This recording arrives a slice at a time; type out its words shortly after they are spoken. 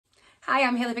Hi,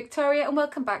 I'm Hayley Victoria and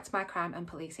welcome back to my crime and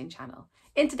policing channel.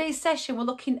 In today's session we're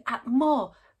looking at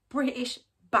more British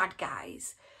bad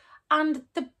guys, and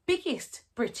the biggest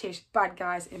British bad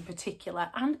guys in particular,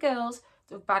 and girls,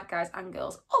 bad guys and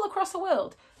girls all across the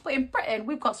world. But in Britain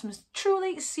we've got some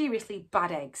truly seriously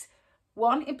bad eggs.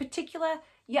 One in particular,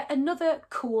 yet another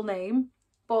cool name,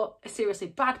 but a seriously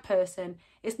bad person,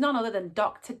 is none other than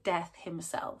Dr Death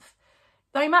himself.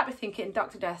 Now you might be thinking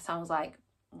Dr Death sounds like,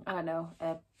 I don't know,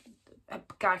 a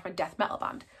guy from a death metal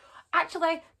band.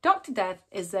 Actually, Dr Death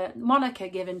is a moniker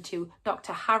given to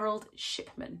Dr Harold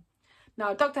Shipman.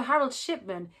 Now, Dr Harold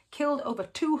Shipman killed over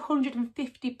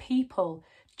 250 people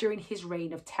during his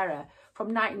reign of terror from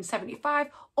 1975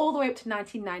 all the way up to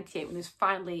 1998, when he was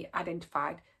finally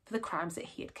identified for the crimes that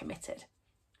he had committed.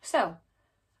 So,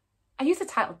 I use the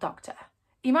title doctor.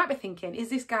 You might be thinking, is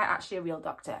this guy actually a real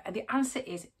doctor? And the answer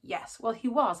is yes. Well, he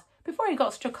was, before he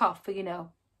got struck off for,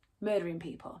 murdering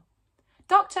people.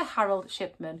 Dr Harold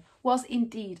Shipman was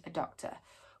indeed a doctor,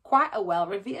 quite a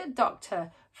well-revered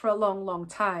doctor for a long, long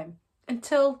time,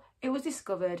 until it was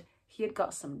discovered he had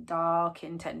got some dark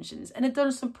intentions and had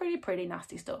done some pretty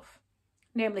nasty stuff,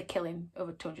 namely killing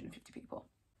over 250 people.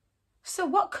 So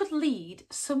what could lead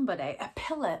somebody, a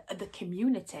pillar of the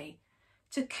community,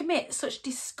 to commit such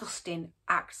disgusting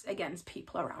acts against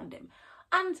people around him?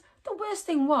 And the worst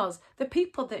thing was, the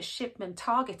people that Shipman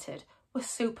targeted were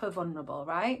super vulnerable,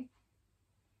 right?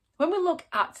 When we look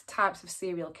at types of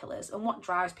serial killers and what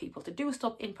drives people to do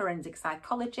stuff in forensic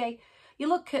psychology, you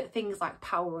look at things like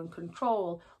power and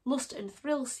control, lust and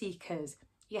thrill seekers,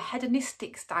 your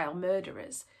hedonistic style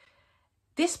murderers.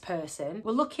 This person,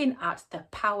 we're looking at the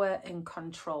power and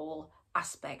control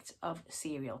aspect of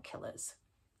serial killers.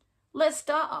 Let's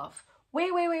start off way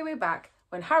back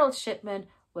when Harold Shipman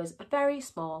was a very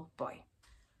small boy.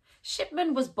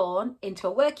 Shipman was born into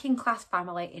a working class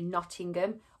family in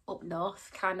Nottingham, up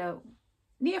north, kind of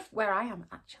near where I am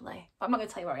actually. But I'm not going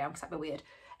to tell you where I am because that'd be weird.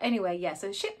 Anyway, yeah,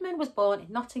 so Shipman was born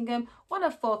in Nottingham, one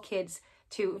of 4 kids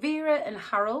to Vera and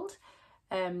Harold.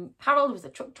 Harold was a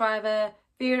truck driver,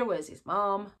 Vera was his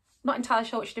mom. Not entirely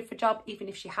sure what she did for a job, even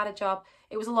if she had a job.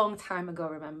 It was a long time ago,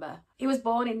 remember. He was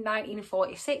born in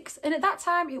 1946, and at that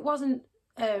time it wasn't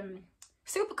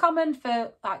super common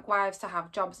for like wives to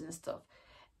have jobs and stuff.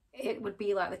 It would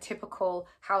be like the typical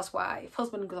housewife,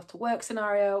 husband goes off to work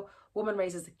scenario, woman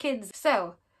raises the kids.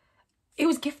 So he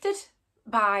was gifted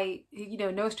by,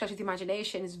 no stretch of the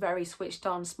imagination, is very switched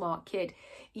on, smart kid.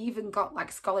 He even got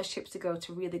like scholarships to go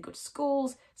to really good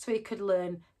schools so he could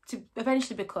learn to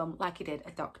eventually become, like he did,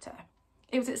 a doctor.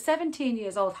 It was at 17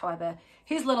 years old, however,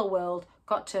 his little world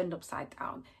got turned upside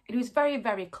down, and he was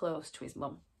very close to his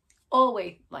mum.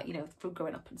 Always, through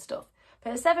growing up and stuff.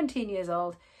 But at 17 years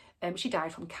old, she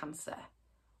died from cancer.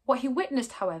 What he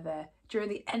witnessed, however, during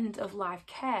the end of life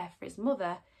care for his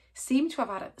mother seemed to have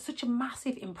had such a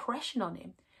massive impression on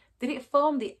him that it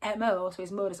formed the MO, so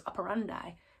his modus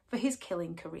operandi, for his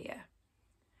killing career.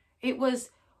 It was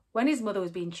when his mother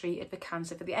was being treated for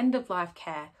cancer for the end of life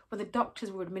care, when the doctors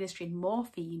were administering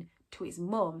morphine to his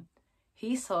mum,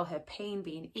 he saw her pain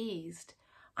being eased,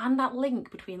 and that link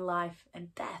between life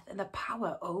and death and the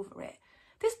power over it.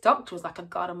 This doctor was like a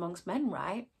god amongst men,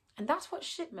 right? And that's what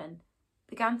Shipman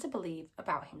began to believe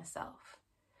about himself.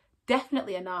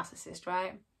 Definitely a narcissist,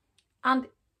 right? And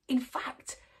in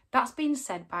fact, that's been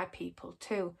said by people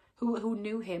too, who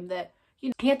knew him, that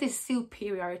he had this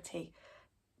superiority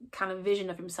kind of vision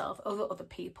of himself over other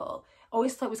people.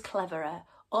 Always thought he was cleverer,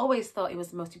 always thought he was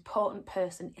the most important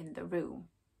person in the room.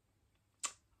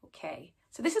 Okay,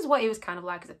 so this is what he was kind of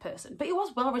like as a person. But he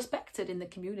was well respected in the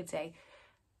community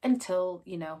until,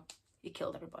 he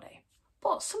killed everybody.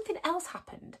 But something else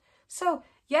happened. So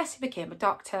yes, he became a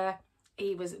doctor.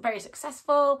 He was very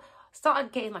successful,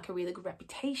 started getting like a really good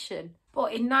reputation.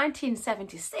 But in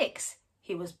 1976,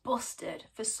 he was busted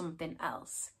for something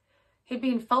else. He'd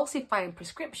been falsifying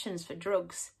prescriptions for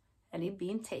drugs, and he'd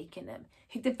been taking them.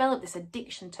 He developed this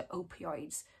addiction to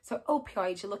opioids. So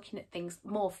opioids, you're looking at things,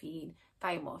 morphine,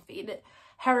 diamorphine.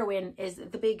 Heroin is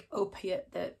the big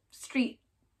opiate that street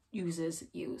users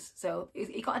use. So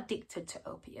he got addicted to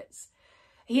opiates.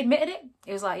 He admitted it.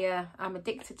 He was like, yeah, I'm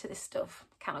addicted to this stuff.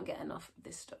 Cannot get enough of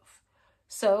this stuff.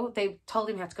 So they told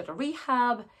him he had to go to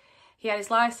rehab. He had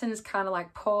his license kind of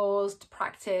like paused to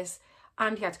practice,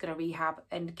 and he had to go to rehab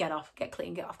and get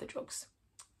clean, get off the drugs.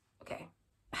 Okay.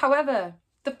 However,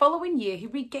 the following year, he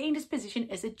regained his position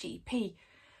as a GP.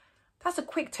 That's a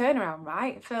quick turnaround,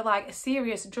 right? For like a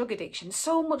serious drug addiction.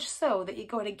 So much so that you're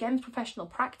going against professional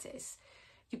practice.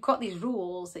 You've got these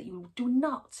rules that you do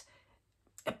not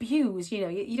abuse,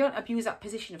 you don't abuse that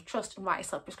position of trust and write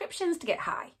yourself prescriptions to get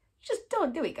high. You just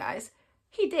don't do it, guys.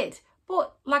 He did,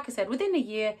 But like I said, within a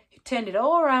year, he turned it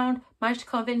all around, managed to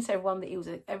convince everyone that he was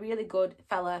a really good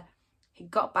fella. He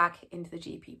got back into the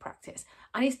GP practice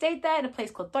and he stayed there in a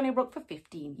place called Donnybrook for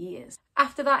 15 years.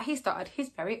 After that, he started his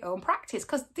very own practice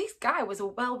because this guy was a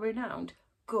well-renowned,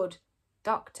 good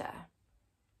doctor.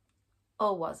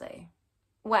 Or was he?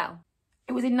 Well,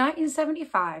 it was in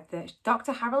 1975 that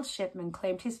Dr Harold Shipman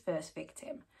claimed his first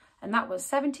victim, and that was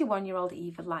 71-year-old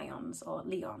Eva Lyons, or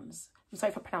Leons. I'm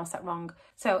sorry if I pronounced that wrong.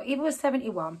 So Eva was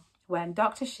 71 when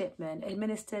Dr Shipman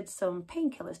administered some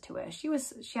painkillers to her.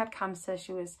 She had cancer,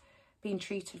 she was being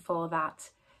treated for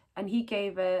that, and he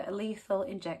gave her a lethal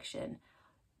injection,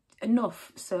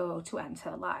 enough so to end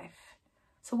her life.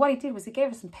 So what he did was he gave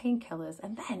her some painkillers,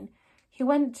 and then he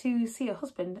went to see her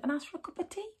husband and asked for a cup of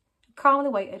tea. Calmly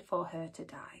waited for her to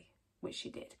die, which she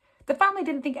did. The family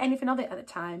didn't think anything of it at the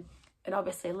time, and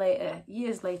obviously later,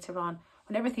 years later on,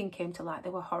 when everything came to light, they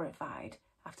were horrified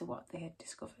after what they had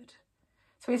discovered.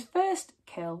 So his first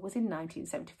kill was in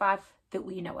 1975 that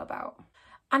we know about.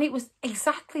 And it was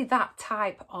exactly that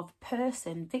type of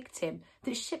person, victim,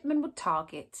 that Shipman would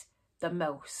target the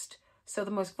most. So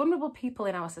the most vulnerable people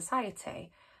in our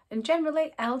society, and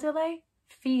generally elderly,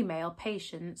 female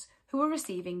patients who were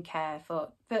receiving care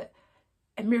for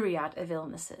a myriad of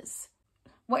illnesses.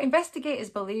 What investigators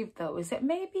believe, though, is that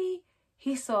maybe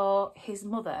he saw his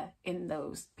mother in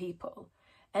those people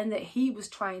and that he was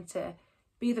trying to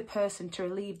be the person to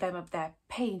relieve them of their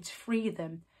pain, to free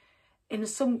them in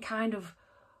some kind of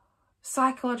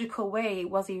psychological way.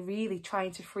 Was he really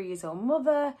trying to free his own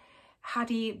mother? Had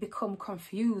he become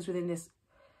confused within this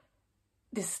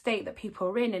state that people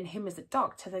are in, and him as a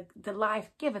doctor, the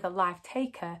life giver, the life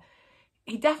taker?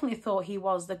 He definitely thought he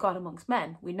was the god amongst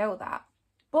men, we know that.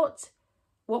 But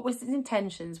what was his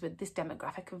intentions with this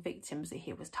demographic of victims that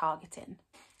he was targeting?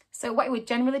 So what he would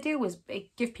generally do was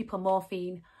give people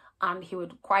morphine, and he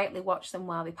would quietly watch them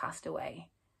while they passed away.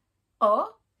 Or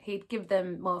he'd give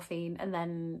them morphine and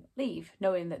then leave,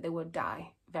 knowing that they would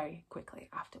die very quickly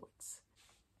afterwards.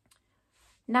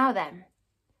 Now then,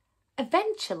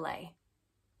 eventually,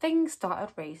 things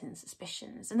started raising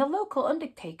suspicions, and the local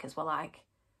undertakers were like,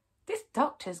 this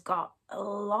doctor's got a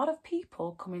lot of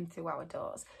people coming through our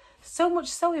doors. So much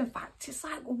so, in fact, it's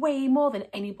like way more than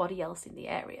anybody else in the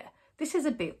area. This is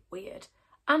a bit weird.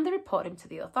 And they report him to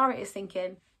the authorities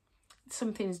thinking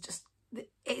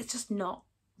it's just not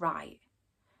right.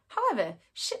 However,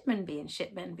 Shipman being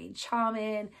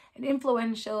charming and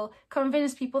influential,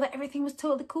 convinced people that everything was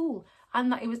totally cool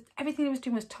and that everything he was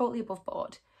doing was totally above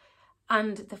board.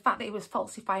 And the fact that he was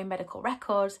falsifying medical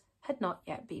records had not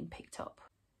yet been picked up.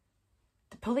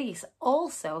 The police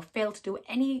also failed to do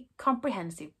any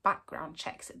comprehensive background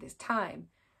checks at this time.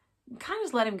 Kind of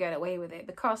just let him get away with it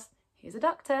because he's a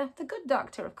doctor, the good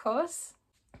doctor, of course.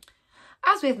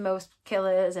 As with most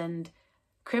killers and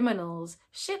criminals,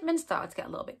 Shipman started to get a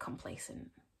little bit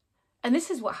complacent. And this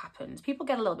is what happens. People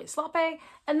get a little bit sloppy,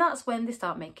 and that's when they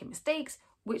start making mistakes,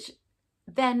 which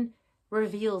then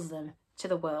reveals them to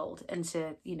the world and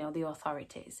to, the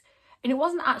authorities. And it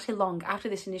wasn't actually long after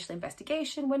this initial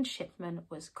investigation when Shipman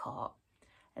was caught.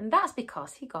 And that's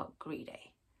because he got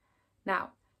greedy.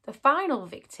 Now, the final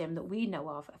victim that we know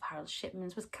of Harold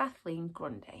Shipman's was Kathleen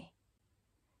Grundy.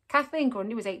 Kathleen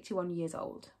Grundy was 81 years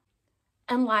old.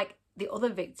 And like the other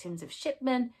victims of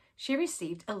Shipman, she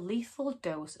received a lethal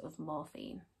dose of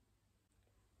morphine.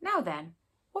 Now then,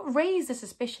 what raised the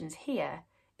suspicions here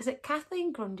is that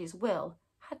Kathleen Grundy's will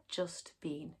had just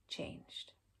been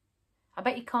changed. I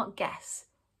bet you can't guess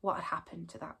what had happened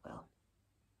to that will.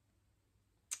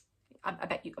 I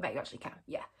bet you actually can,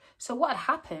 yeah. So what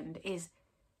had happened is,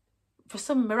 for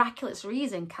some miraculous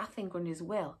reason, Kathleen Grundy's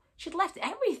will, she'd left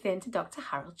everything to Dr.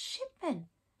 Harold Shipman.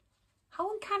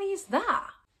 How uncanny is that?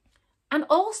 And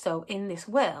also in this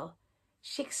will,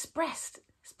 she expressed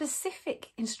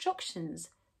specific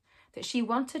instructions that she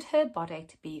wanted her body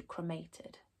to be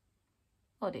cremated.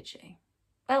 Or did she?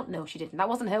 Well, no, she didn't. That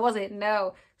wasn't her, was it?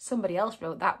 No, somebody else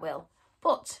wrote that will.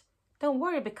 But don't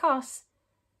worry, because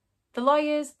the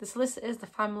lawyers, the solicitors, the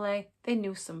family, they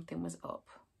knew something was up.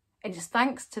 And just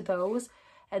thanks to those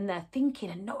and their thinking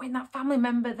and knowing that family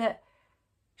member, that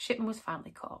Shipman was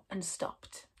finally caught and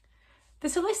stopped. The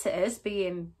solicitors,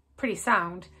 being pretty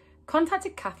sound,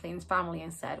 contacted Kathleen's family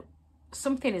and said,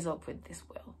 something is up with this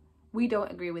will. We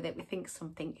don't agree with it. We think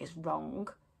something is wrong.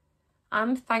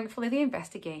 And thankfully, the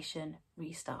investigation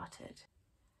restarted.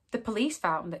 The police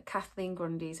found that Kathleen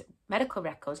Grundy's medical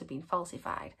records had been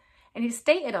falsified, and it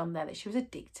stated on there that she was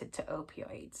addicted to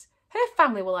opioids. Her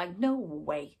family were like, no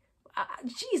way.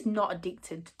 She's not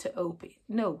addicted to opioids.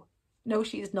 No,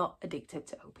 she is not addicted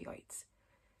to opioids.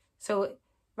 So,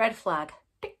 red flag,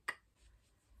 tick.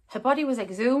 Her body was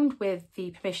exhumed with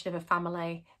the permission of her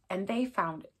family, and they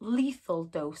found lethal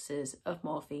doses of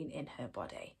morphine in her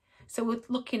body. So we're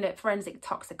looking at forensic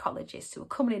toxicologists who are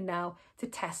coming in now to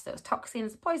test those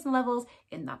toxins, poison levels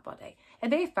in that body.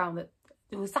 And they found that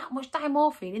there was that much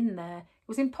dimorphine in there, it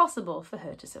was impossible for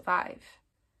her to survive.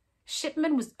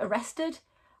 Shipman was arrested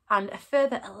and a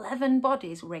further 11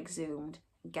 bodies were exhumed.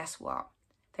 And guess what?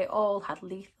 They all had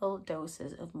lethal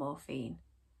doses of morphine.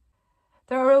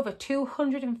 There are over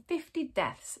 250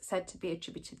 deaths said to be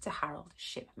attributed to Harold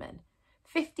Shipman.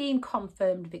 15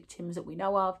 confirmed victims that we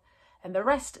know of, and the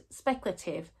rest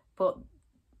speculative, but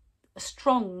a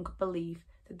strong belief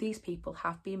that these people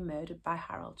have been murdered by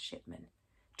Harold Shipman.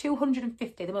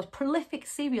 250, the most prolific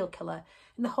serial killer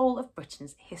in the whole of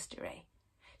Britain's history.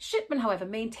 Shipman, however,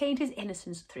 maintained his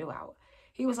innocence throughout.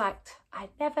 He was like, I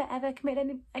never ever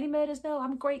committed any murders, no,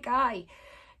 I'm a great guy.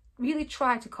 Really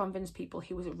tried to convince people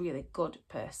he was a really good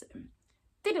person.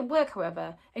 Didn't work,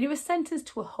 however, and he was sentenced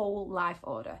to a whole life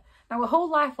order. Now, a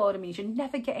whole life order means you're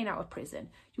never getting out of prison.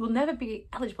 You will never be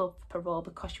eligible for parole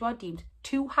because you are deemed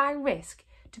too high risk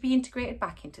to be integrated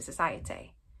back into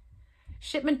society.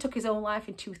 Shipman took his own life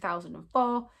in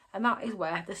 2004, and that is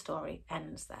where the story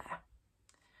ends there.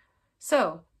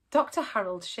 So, Dr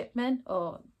Harold Shipman,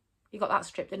 or he got that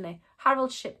stripped, didn't he?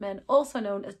 Harold Shipman, also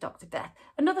known as Dr Death,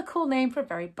 another cool name for a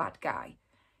very bad guy.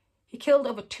 He killed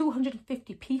over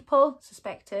 250 people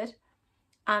suspected,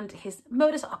 and his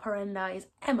modus operandi, his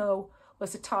MO,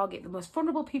 was to target the most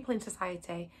vulnerable people in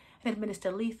society and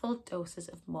administer lethal doses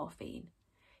of morphine.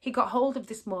 He got hold of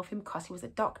this morphine because he was a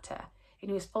doctor and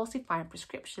he was falsifying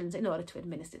prescriptions in order to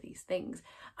administer these things.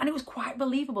 And it was quite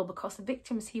believable because the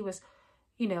victims he was,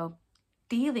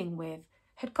 dealing with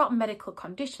had got medical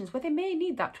conditions where they may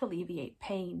need that to alleviate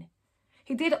pain.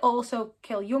 He did also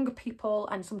kill younger people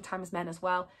and sometimes men as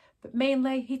well, but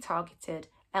mainly he targeted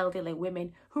elderly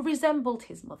women who resembled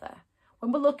his mother.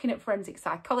 When we're looking at forensic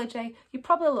psychology, you're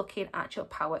probably looking at your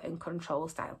power and control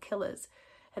style killers.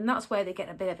 And that's where they get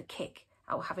a bit of a kick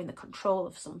out of having the control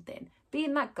of something,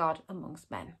 being that god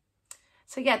amongst men.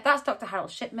 So yeah, that's Dr Harold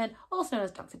Shipman, also known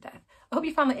as Dr Death. I hope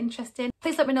you found that interesting.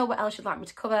 Please let me know what else you'd like me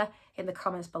to cover in the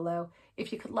comments below.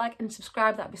 If you could like and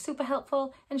subscribe, that'd be super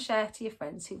helpful, and share to your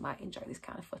friends who might enjoy this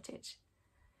kind of footage.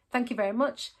 Thank you very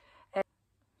much.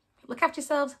 Look after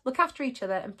yourselves, look after each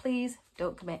other, and please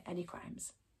don't commit any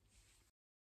crimes.